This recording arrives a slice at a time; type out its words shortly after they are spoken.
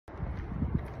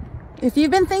if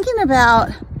you've been thinking about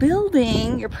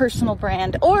building your personal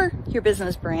brand or your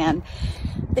business brand,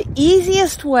 the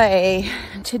easiest way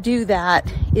to do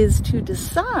that is to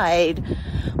decide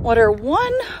what are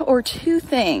one or two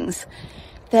things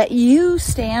that you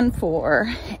stand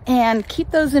for and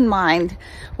keep those in mind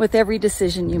with every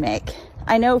decision you make.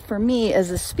 I know for me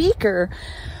as a speaker,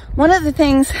 one of the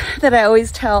things that I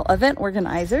always tell event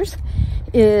organizers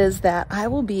is that I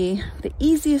will be the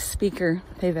easiest speaker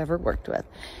they've ever worked with.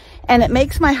 And it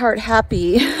makes my heart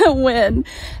happy when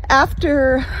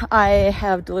after I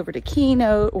have delivered a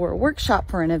keynote or a workshop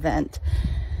for an event,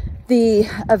 the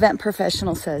event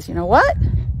professional says, you know what?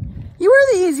 You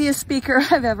were the easiest speaker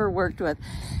I've ever worked with.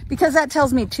 Because that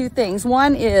tells me two things.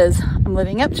 One is I'm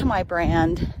living up to my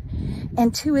brand.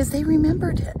 And two is they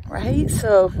remembered it, right?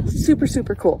 So super,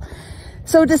 super cool.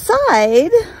 So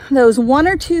decide those one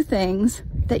or two things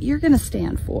that you're going to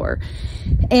stand for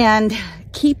and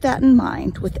keep that in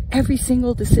mind with every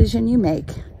single decision you make.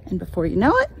 And before you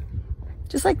know it,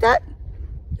 just like that,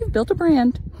 you've built a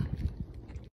brand.